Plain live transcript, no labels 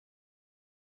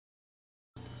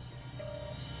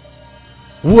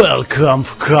Welcome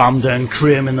for Camden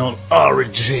Criminal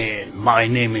Origin. My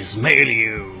name is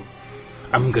Maylyw.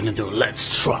 I'm gonna do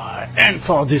Let's Try, and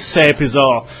for this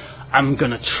episode, I'm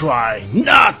gonna try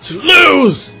not to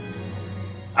lose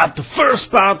at the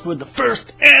first part with the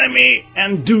first enemy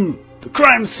and do the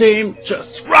crime scene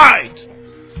just right.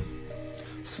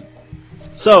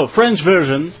 So, French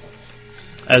version,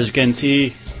 as you can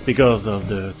see, because of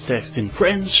the text in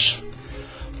French.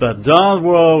 But don't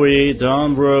worry,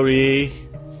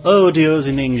 audio's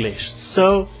in English,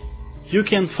 so you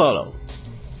can follow.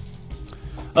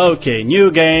 Okay,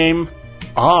 new game,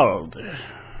 hard.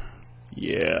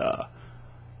 Yeah.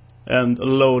 And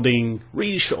loading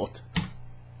really short.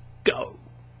 Go.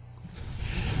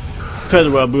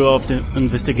 Federal Bureau of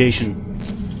Investigation.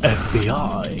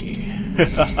 FBI.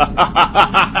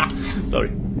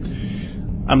 Sorry.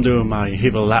 I'm doing my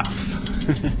evil laugh.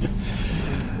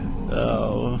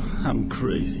 Oh, I'm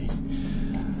crazy.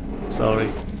 Sorry.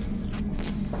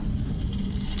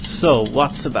 So,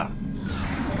 what's about?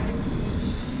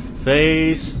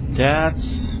 Face,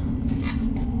 stats.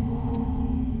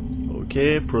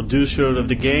 Okay, producer of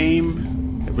the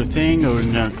game. Everything,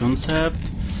 original concept.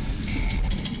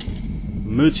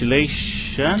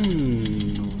 Mutilation.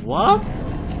 What?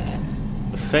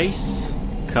 A face.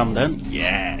 Come then.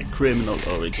 Yeah, criminal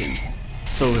origin.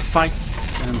 So we fight.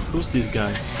 And who's this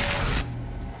guy?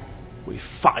 We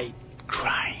fight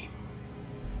crime.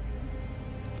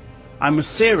 I'm a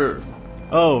sailor.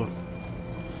 Oh.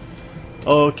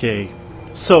 Okay.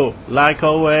 So, like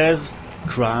always,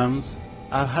 crimes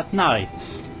are at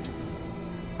night.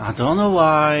 I don't know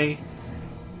why.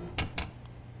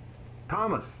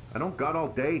 Thomas, I don't got all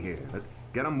day here. Let's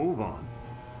get a move on.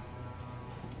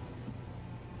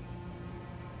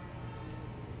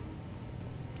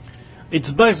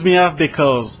 It bugs me out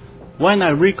because when I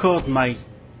record my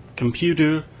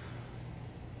computer,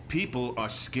 people are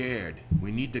scared.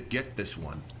 We need to get this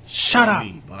one. Shut up!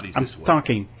 I'm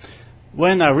talking.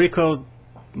 When I record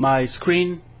my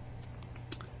screen,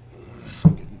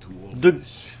 the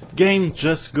game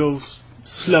just goes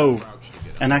slow,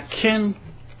 and I can't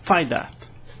fight that.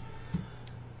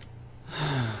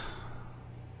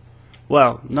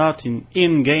 Well, not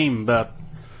in-game, but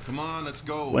come on, let's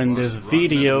go. When there's a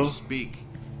video.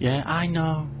 Yeah, I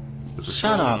know.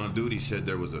 Shut up. On duty said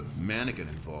there was a mannequin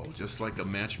involved, just like the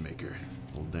matchmaker.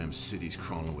 Whole damn city's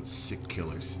crawling with sick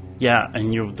killers. Yeah,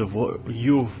 and you're with the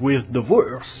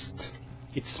worst.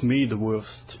 It's me the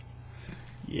worst.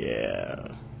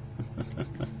 Yeah.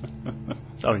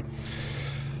 Sorry.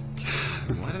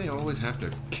 Why do they always have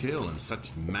to kill in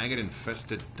such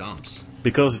maggot-infested dumps?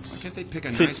 Because it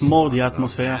fits more the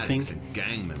atmosphere, I think. And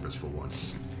gang members for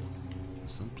once.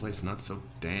 Someplace not so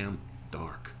damn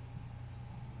dark.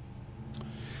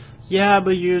 Yeah,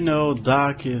 but you know,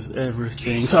 dark is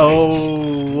everything.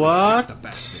 So what?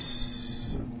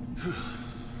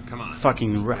 Come on.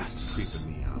 Fucking rats.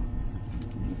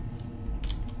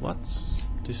 What's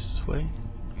this way?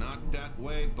 Not that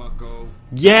way, bucko.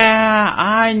 Yeah,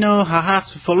 I know. I have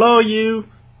to follow you.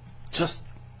 Just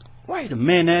wait a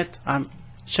minute. I'm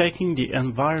checking the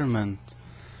environment.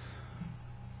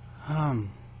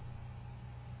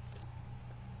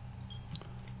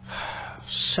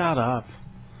 Shut up.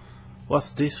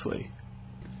 What's this way?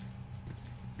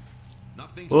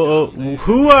 Oh,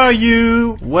 who are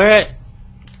you? Where?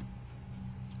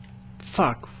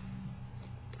 Fuck.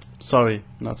 Sorry,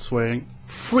 not swearing.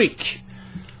 Freak.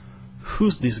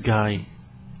 Who's this guy?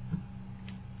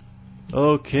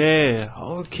 Okay,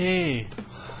 okay.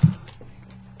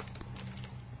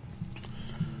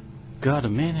 Got a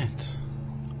minute.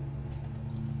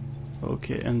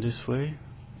 Okay, and this way?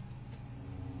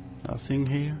 Nothing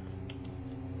here.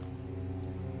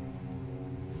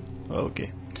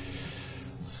 Okay.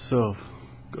 So,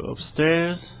 go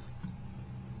upstairs.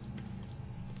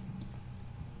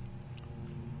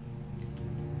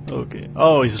 Okay.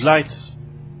 Oh, his lights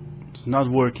is not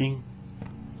working.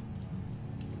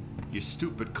 Your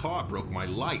stupid car broke my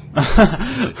light.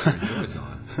 I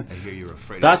hear you're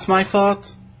afraid. That's my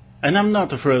fault. And I'm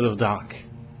not afraid of dark.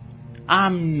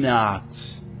 I'm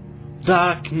not.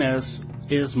 Darkness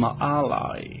is my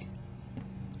ally.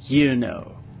 You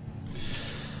know.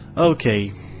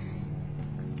 Okay.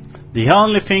 The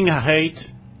only thing I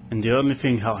hate and the only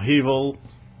thing I evil,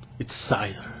 it's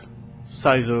Caesar.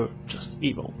 Caesar just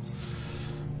evil.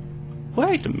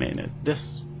 Wait a minute,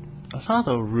 there's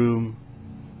another room.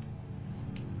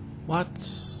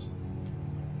 What's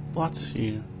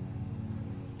here?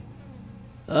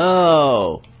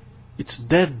 Oh, it's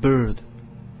dead bird.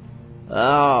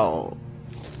 Oh.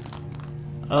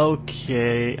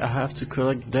 Okay, I have to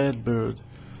collect dead bird.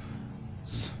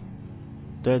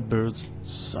 Dead birds.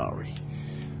 Sorry.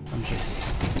 I'm just...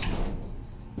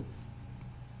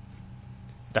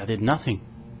 That did nothing.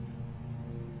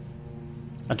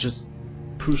 I just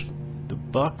pushed the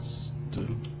box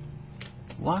to...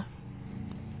 What?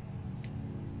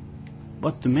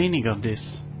 What's the meaning of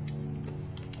this?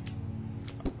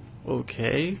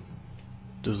 Okay.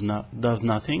 Does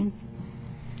nothing.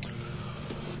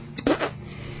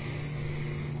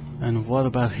 And what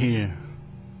about here?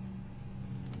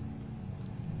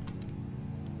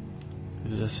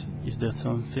 Is there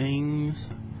something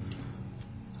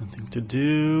to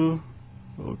do?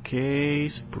 Okay,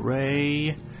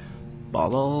 spray,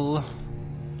 bottle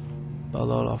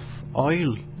of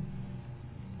oil.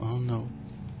 Oh no.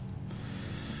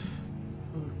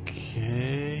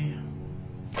 Okay.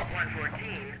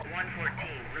 114,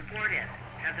 report in.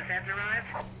 Have the feds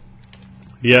arrived?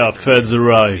 Yeah, feds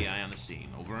arrived. FBI on the scene.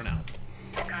 Over and out.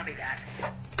 Copy that.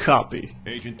 Copy.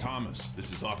 Agent Thomas,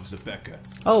 this is Officer Becca.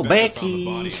 Oh, Becca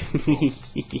found the Becky.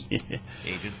 body.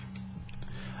 Agent.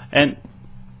 And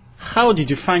how did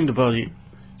you find the body?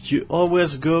 You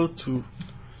always go to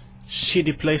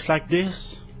shitty place like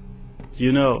this?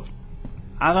 You know,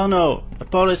 I don't know. A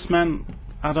policeman,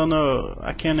 I don't know.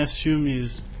 I can assume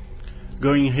he's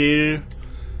going here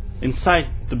inside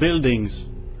the buildings.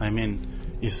 I mean,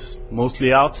 he's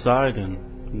mostly outside and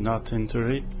not into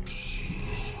it.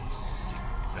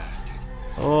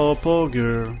 Oh, poor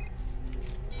girl.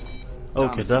 Okay,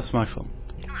 Thomas. that's my phone.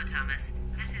 Hello, Thomas.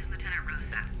 This is Lieutenant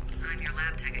Rosa. I'm your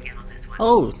lab tech again on this one.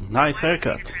 Oh, nice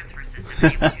haircut. Transfer system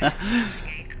enables you to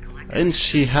investigate and collect And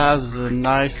she has a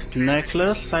nice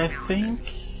necklace, I think.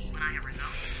 When I have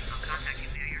results, I'll contact you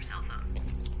via your cell phone.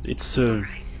 It's a Right,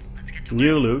 let's get to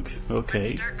new work. look. Let's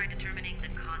Okay. start by determining the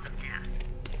cause of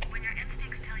death. When your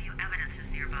instincts tell you evidence is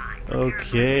nearby,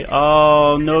 Okay.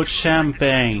 Oh, no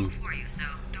champagne. for you, so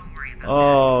don't worry about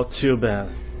Oh, too bad.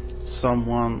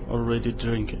 Someone already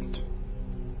drank it.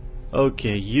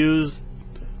 Okay, use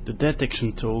the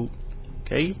detection tool.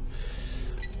 Okay.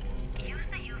 that. Use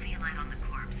the UV light on the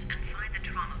corpse and find the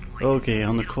trauma point. Okay,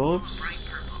 on the It'll glow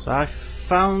corpse, bright I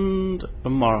found a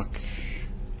mark.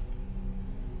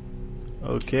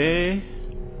 Okay.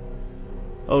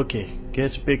 Okay,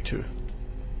 get a picture.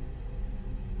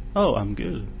 Oh, I'm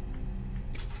good.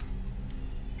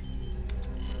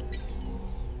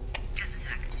 Just a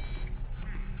sec.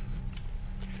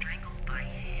 Strangled by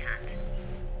hand.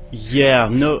 Yeah,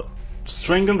 no,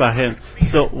 strangled by hand.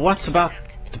 So what's about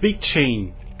the big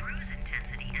chain? Bruise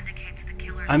intensity indicates the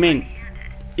killer's I mean,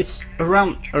 right-handed. it's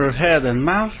around her head and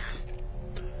mouth,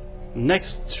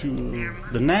 next to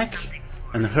the neck,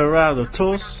 and around the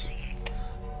torso.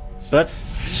 But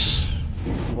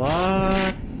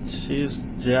what is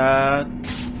that?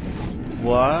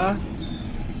 What?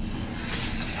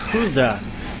 Who's that?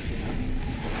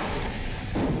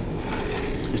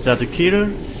 Is that the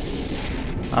killer?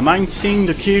 Am I seeing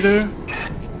the killer?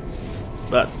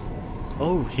 But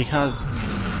oh, he has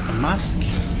a mask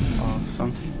or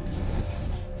something.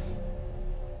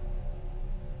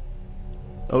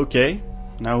 Okay,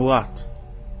 now what?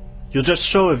 You just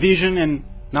show a vision and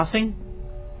nothing?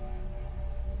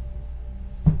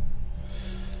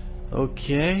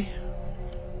 Okay.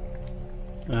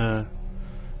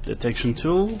 Detection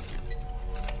tool.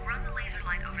 Run the laser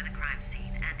light over the crime scene,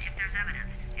 and if there's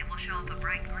evidence, it will show up a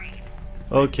bright green.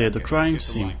 Okay, the crime Get the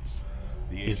scene. lights.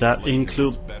 The Is agent's that laser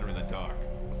include- works better in the dark.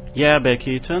 Yeah,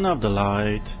 Becky, turn off the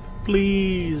light.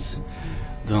 Please.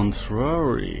 Don't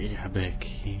worry,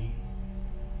 Becky.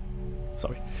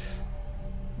 Sorry.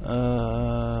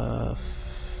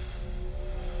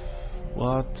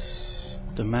 What?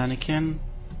 The mannequin?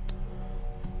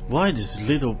 Why this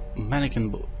little mannequin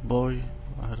boy?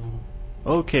 I don't know.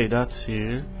 Okay, that's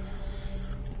here.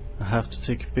 I have to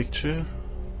take a picture.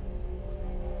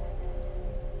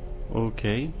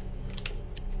 Okay.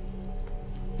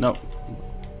 No.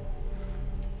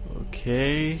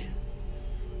 Okay.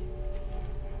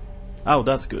 Oh,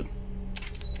 that's good.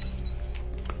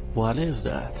 What is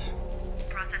that?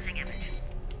 Processing image.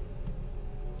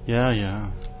 Yeah.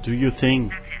 Do you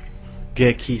think That's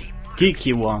it.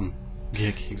 geeky one?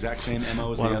 Geeky. Exact same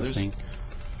MO as the What I'm others? saying.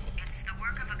 It's the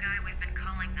work of a guy we've been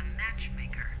calling the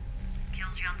matchmaker.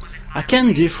 Kills young women I can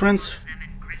violently, difference. throws them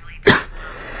in grisly towns,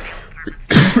 failed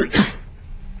apartments,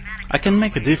 I can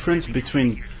make a difference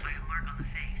between by a mark on the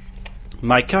face.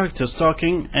 my character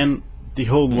talking and the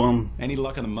old one. Any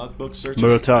luck on the mug book searches?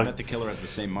 Murtaugh. I bet the killer has the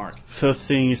same mark. First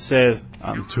thing he said,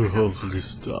 I'm too old for this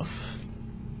stuff.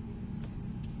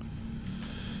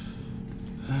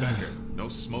 Becker, no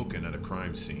smoking at a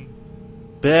crime scene.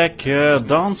 Becker,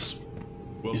 don't.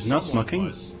 Well, He's not someone smoking?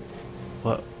 was.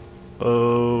 What?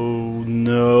 Oh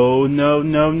no, no,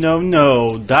 no, no,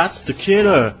 no. That's the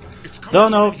killer. No,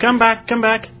 no, come back, come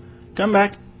back, come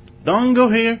back. Don't go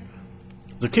here.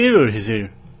 The killer is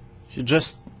here. You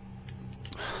just...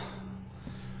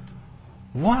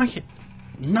 Why?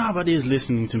 Nobody is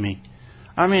listening to me.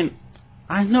 I mean,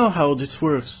 I know how this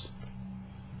works.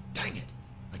 Dang it!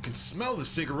 I can smell the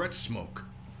cigarette smoke.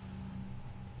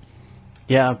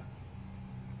 Yeah.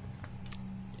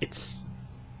 It's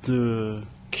the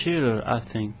killer, I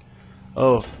think.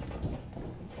 Oh.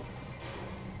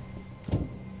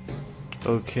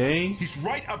 Okay. He's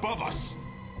right above us.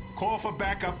 Call for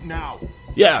backup now.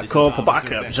 Yeah, This call is for Officer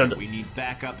backup. Becker. We need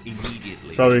backup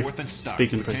immediately. Sorry, Fourth and Stark.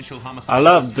 speaking French. Potential homicide I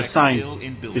love the suspect sign. still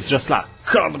in building. It's just like,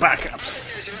 call the backups.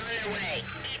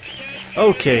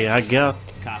 Okay, I got...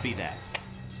 Copy that.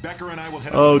 Becker and I will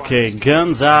head up to Okay, fire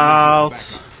guns station.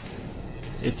 out.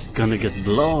 It's gonna get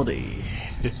bloody.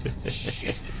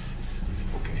 Shit.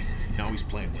 Okay, now he's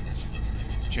playing with us.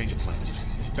 Change of plans.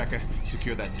 Becker,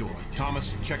 secure that door.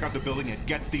 Thomas, check out the building and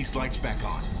get these lights back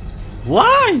on.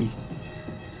 Why?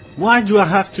 Why do I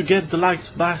have to get the lights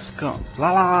back on?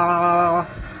 La, la, la, la, la.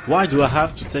 Why do I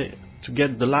have to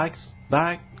get the lights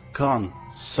back on?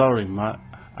 Sorry,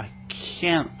 I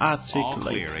can't All articulate.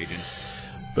 clear, Agent.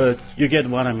 But you get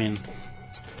what I mean.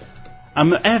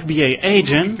 I'm an FBI The sooner we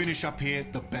agent. finish up here,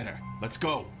 the better. Let's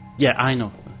go. Yeah, I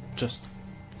know. Just...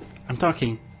 I'm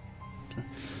talking.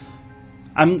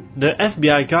 I'm the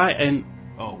FBI guy and...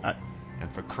 Oh,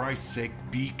 and for Christ's sake,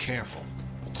 be careful.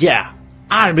 Yeah,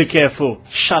 I'll be careful.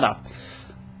 Shut up.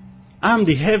 I'm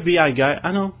the FBI guy.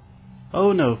 I know.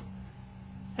 Oh no.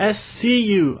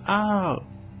 SCU. Oh.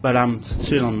 But I'm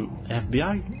still on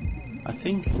FBI. I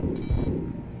think.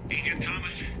 Agent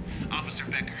Thomas, Officer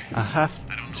Becker. I have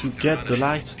to get the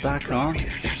lights back on.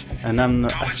 And I'm the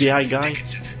FBI guy.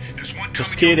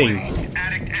 Just kidding.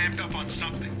 Addict amped up on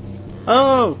something.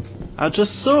 Oh, I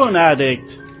just saw an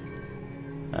addict.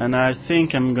 And I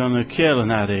think I'm gonna kill an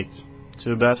addict.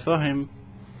 Too bad for him.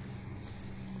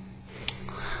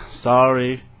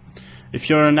 Sorry. If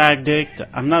you're an addict,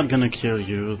 I'm not gonna kill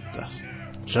you. That's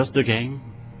just the game.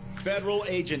 Federal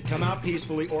agent, come out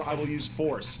peacefully or I will use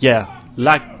force. Yeah,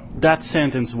 like that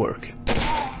sentence work.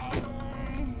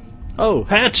 Oh,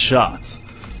 headshot.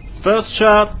 First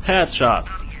shot, headshot.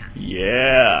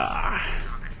 Yeah.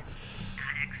 Thomas.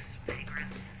 Addicts,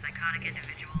 vagrants, psychotic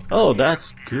individuals. Oh,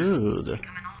 that's good. Come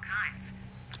in all kinds.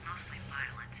 Mostly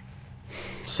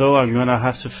violent. So I'm gonna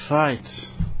have to fight.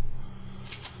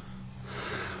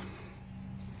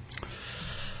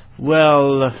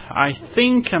 Well, I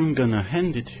think I'm gonna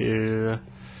end it here.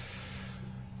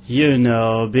 You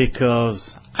know,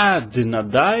 because I did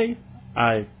not die.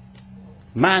 I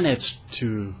managed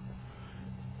to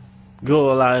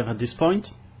go alive at this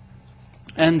point.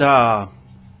 And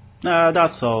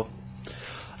that's all.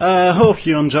 Hope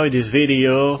you enjoyed this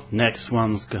video. Next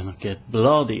one's gonna get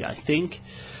bloody, I think.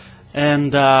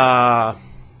 And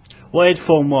wait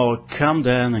for more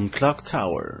Camden and Clock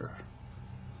Tower.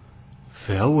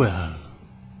 Farewell.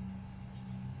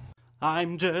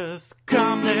 I'm just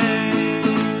Camden.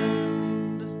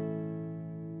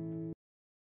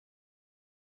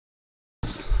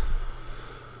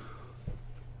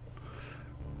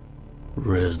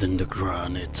 Raised in the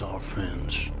granite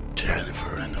orphanage,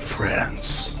 Jennifer and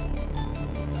friends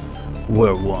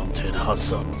were wanted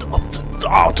as adopted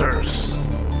daughters.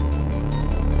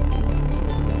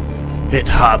 It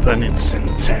happened in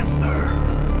September.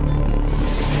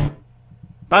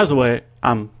 By the way,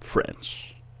 I'm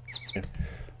French.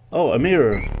 Oh, a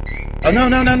mirror. Oh no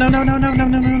no no no no no no no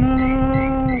no no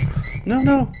no no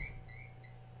no.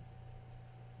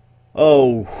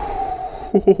 Oh.